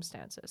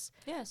circumstances.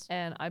 Yes.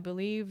 And I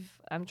believe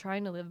I'm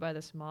trying to live by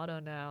this motto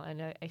now.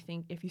 And I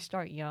think if you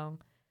start young,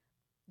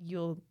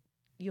 you'll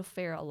you'll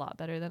fare a lot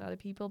better than other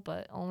people,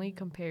 but only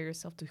compare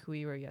yourself to who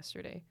you were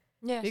yesterday.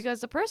 Yes.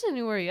 Because the person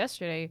you were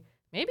yesterday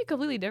may be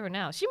completely different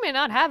now. She may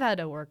not have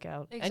had a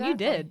workout, and you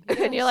did.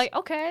 Exactly. And you're Yes. like,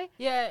 okay.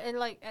 Yeah,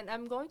 and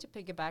I'm going to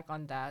piggyback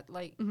on that.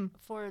 Like Mhm.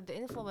 for the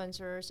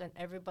influencers and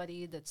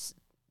everybody that's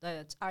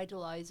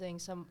idolizing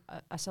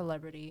a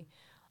celebrity.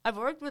 I've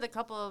worked with a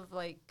couple of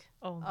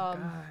Oh my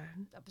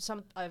um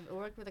God. I've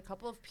worked with a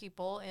couple of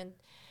people, and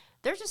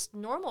they're just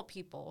normal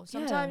people. Yeah.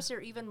 Sometimes you're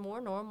even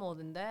more normal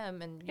than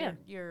them, and Yeah.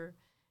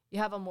 you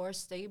have a more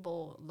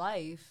stable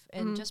life.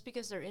 And Mhm. just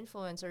because they're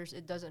influencers,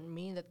 it doesn't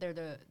mean that they're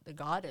the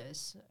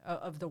goddess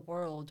of the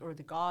world or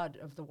the god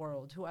of the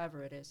world,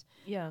 whoever it is.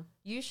 Yeah.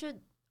 You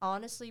should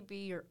honestly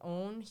be your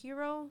own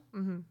hero,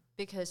 Mhm.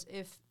 because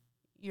if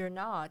you're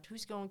not,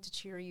 who's going to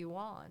cheer you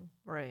on?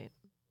 Right.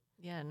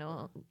 Yeah,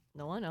 no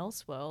one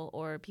else will,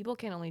 or people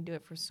can only do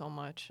it for so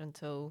much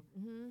until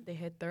Mm-hmm. they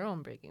hit their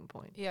own breaking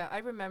point. Yeah, I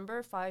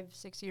remember 5,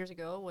 6 years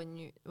ago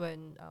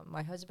when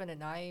my husband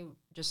and I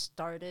just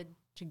started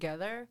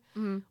together.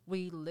 Hmm.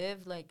 We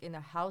lived like in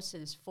a house that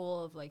is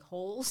full of like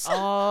holes.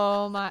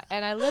 Oh my!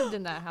 And I lived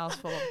in that house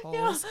full of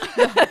Yeah, holes.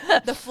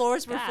 the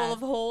floors were full God. of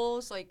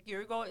holes. Like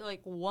you're going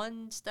like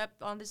one step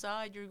on the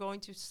side, you're going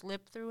to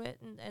slip through it.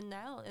 And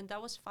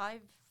that was 4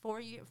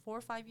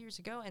 or 5 years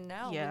ago. And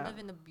now we Yeah. live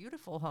in a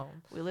beautiful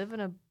home. We live in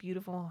a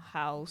beautiful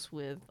house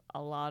with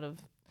a lot of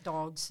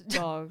Dogs.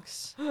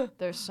 dogs.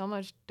 There's so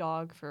much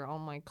dog fur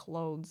on my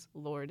clothes,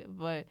 Lord.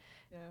 But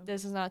Yeah.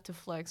 this is not to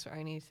flex or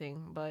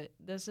anything, but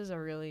this is a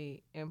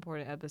really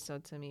important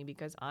episode to me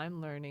because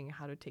I'm learning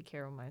how to take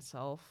care of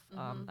myself.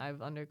 Mhm.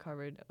 I've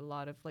uncovered a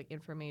lot of like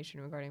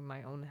information regarding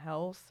my own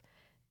health,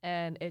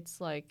 and it's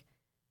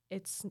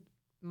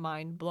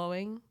mind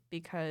blowing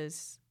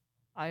because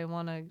I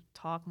want to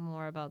talk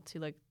more about too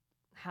like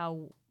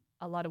how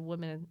a lot of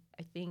women,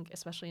 I think,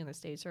 especially in the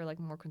States, are like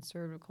more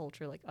conservative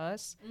culture like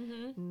us.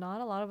 Mm-hmm. Not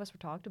a lot of us were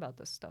talked about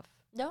this stuff.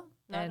 No,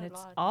 not And a it's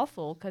lot.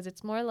 awful because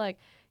it's more like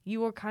you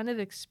were kind of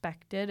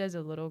expected as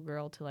a little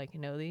girl to like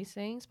know these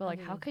things, but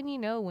like how Mhm. can you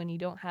know when you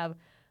don't have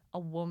a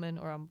woman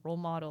or a role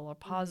model or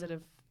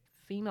positive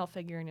female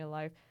figure in your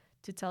life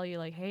to tell you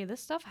like, hey, this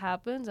stuff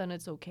happens and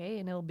it's okay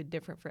and it'll be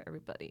different for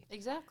everybody.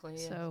 Exactly.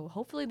 Yeah. So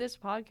hopefully this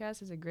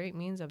podcast is a great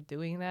means of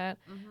doing that.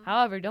 Mhm.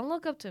 However, don't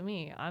look up to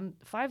me. I'm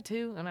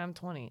 5'2" and I'm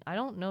 20. I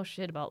don't know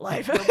shit about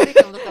life. Nobody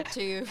can look up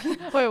to you.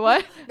 Wait,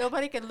 what?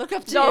 Nobody can look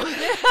up to No. you.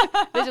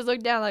 They just look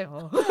down like,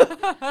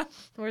 oh,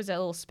 where's that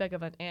little speck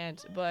of an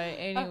ant? But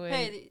anyway,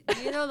 Hey,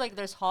 do you know like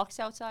there's hawks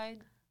outside?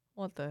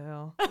 what the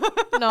hell?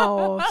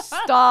 No,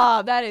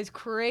 stop. That is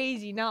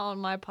crazy. Not on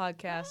my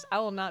podcast. I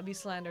will not be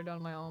slandered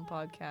on my own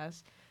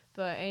podcast.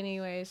 But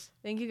anyways,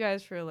 thank you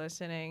guys for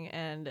listening.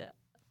 And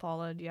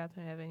Paula, do you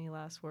happen to have any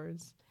last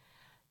words?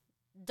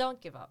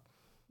 Don't give up.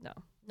 No.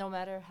 No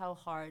matter how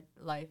hard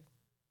life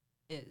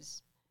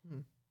is.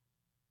 Mhm.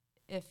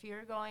 If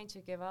you're going to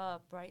give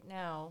up right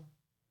now,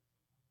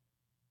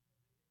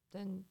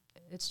 then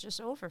it's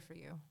just over for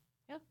you.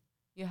 Yeah.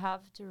 You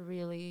have to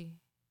really,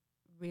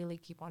 really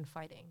keep on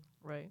fighting.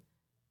 Right.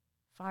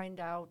 Find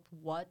out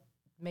what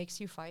makes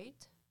you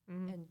fight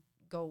Mhm. and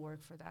go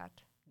work for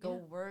that. Go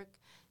Yeah. work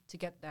to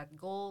get that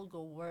goal.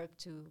 Go work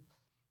to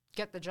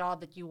get the job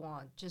that you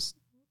want. Just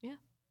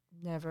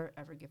never,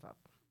 ever give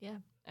up. Yeah.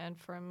 And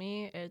for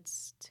me,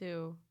 it's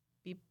to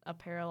be a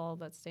parallel of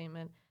that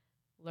statement.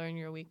 Learn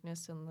your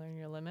weakness and learn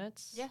your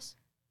limits. Yes.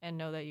 And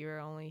know that you're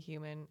only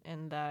human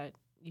and that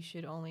you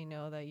should only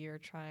know that you're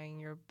trying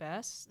your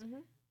best. Mm-hmm.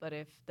 But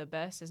if the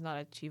best is not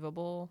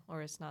achievable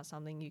or it's not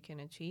something you can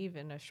achieve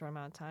in a short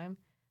amount of time,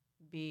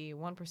 be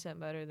 1%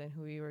 better than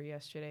who you were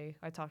yesterday.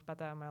 I talked about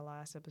that in my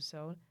last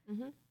episode.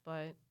 Mm-hmm.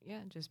 But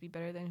yeah, just be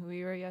better than who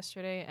you were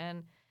yesterday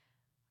and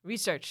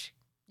research.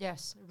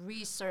 Yes.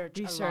 Research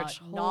a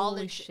Research. lot.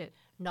 Holy shit.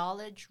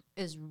 Knowledge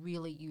is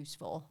really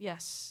useful.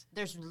 Yes.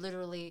 There's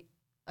literally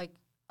like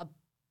a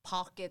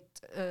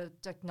pocket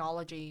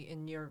technology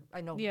in your.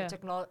 I know. Yeah.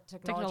 Technology.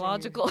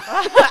 Technological.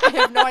 I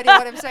have no idea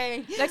what I'm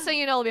saying. Next thing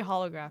you know, it'll be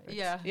holographics.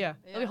 Yeah. Yeah.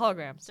 It'll be Yeah.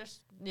 holograms.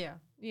 Just yeah.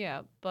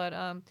 Yeah. But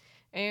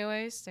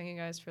anyways, thank you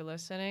guys for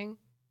listening.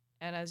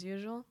 And as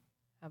usual,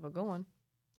 have a good one.